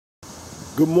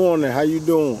Good morning, how you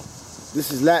doing?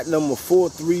 This is lot number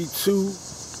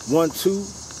 43212.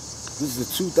 This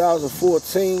is a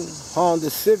 2014 Honda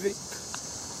Civic.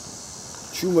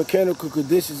 True mechanical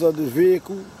conditions of this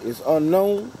vehicle is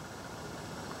unknown.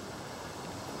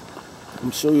 I'm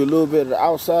going to show you a little bit of the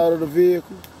outside of the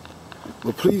vehicle.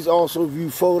 But please also view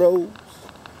photos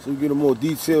so you get a more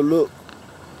detailed look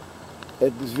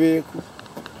at this vehicle.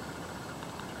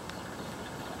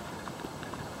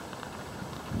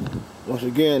 Once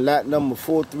again, lot number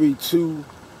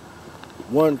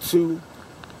 43212,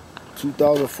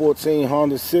 2014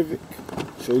 Honda Civic.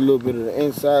 Show you a little bit of the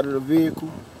inside of the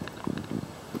vehicle.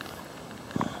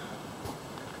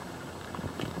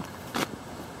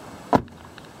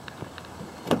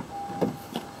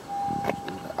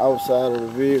 The outside of the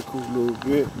vehicle a little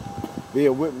bit.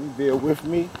 Bear with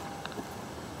me.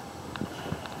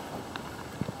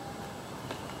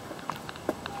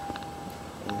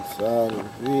 Inside of the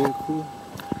vehicle.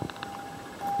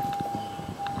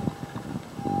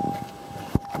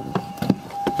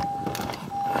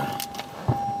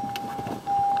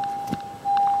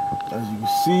 As you can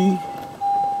see,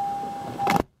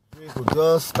 the vehicle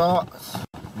does start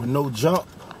with no jump.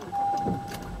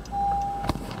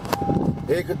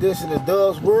 Air conditioner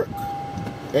does work,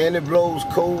 and it blows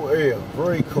cold air,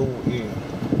 very cold air.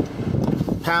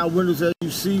 Power windows, as you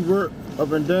see, work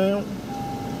up and down.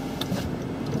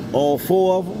 All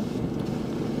four of them.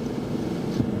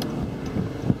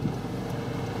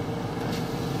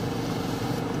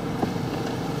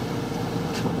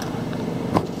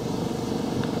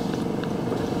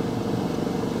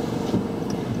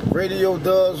 Radio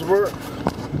does work.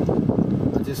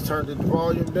 I just turned the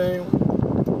volume down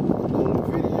on the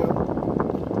video.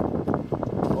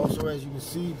 Also, as you can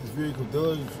see, this vehicle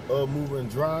does move and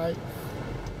drive.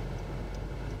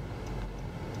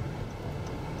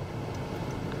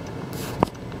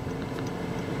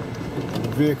 The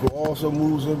vehicle also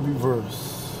moves in reverse.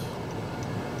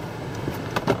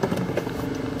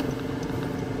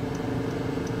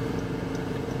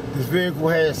 This vehicle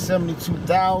has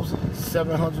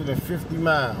 72,750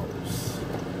 miles.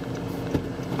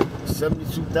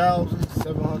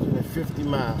 72,750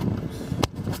 miles.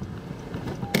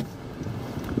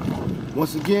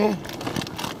 Once again,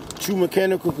 true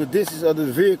mechanical conditions of the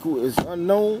vehicle is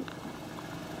unknown.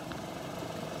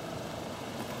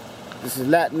 This is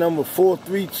lot number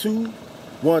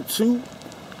 43212,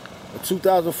 a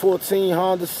 2014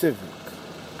 Honda Civic.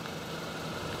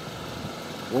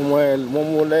 One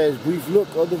more last brief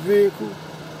look of the vehicle.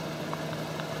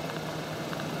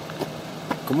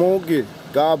 Come on, get it.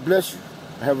 God bless you.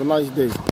 Have a nice day.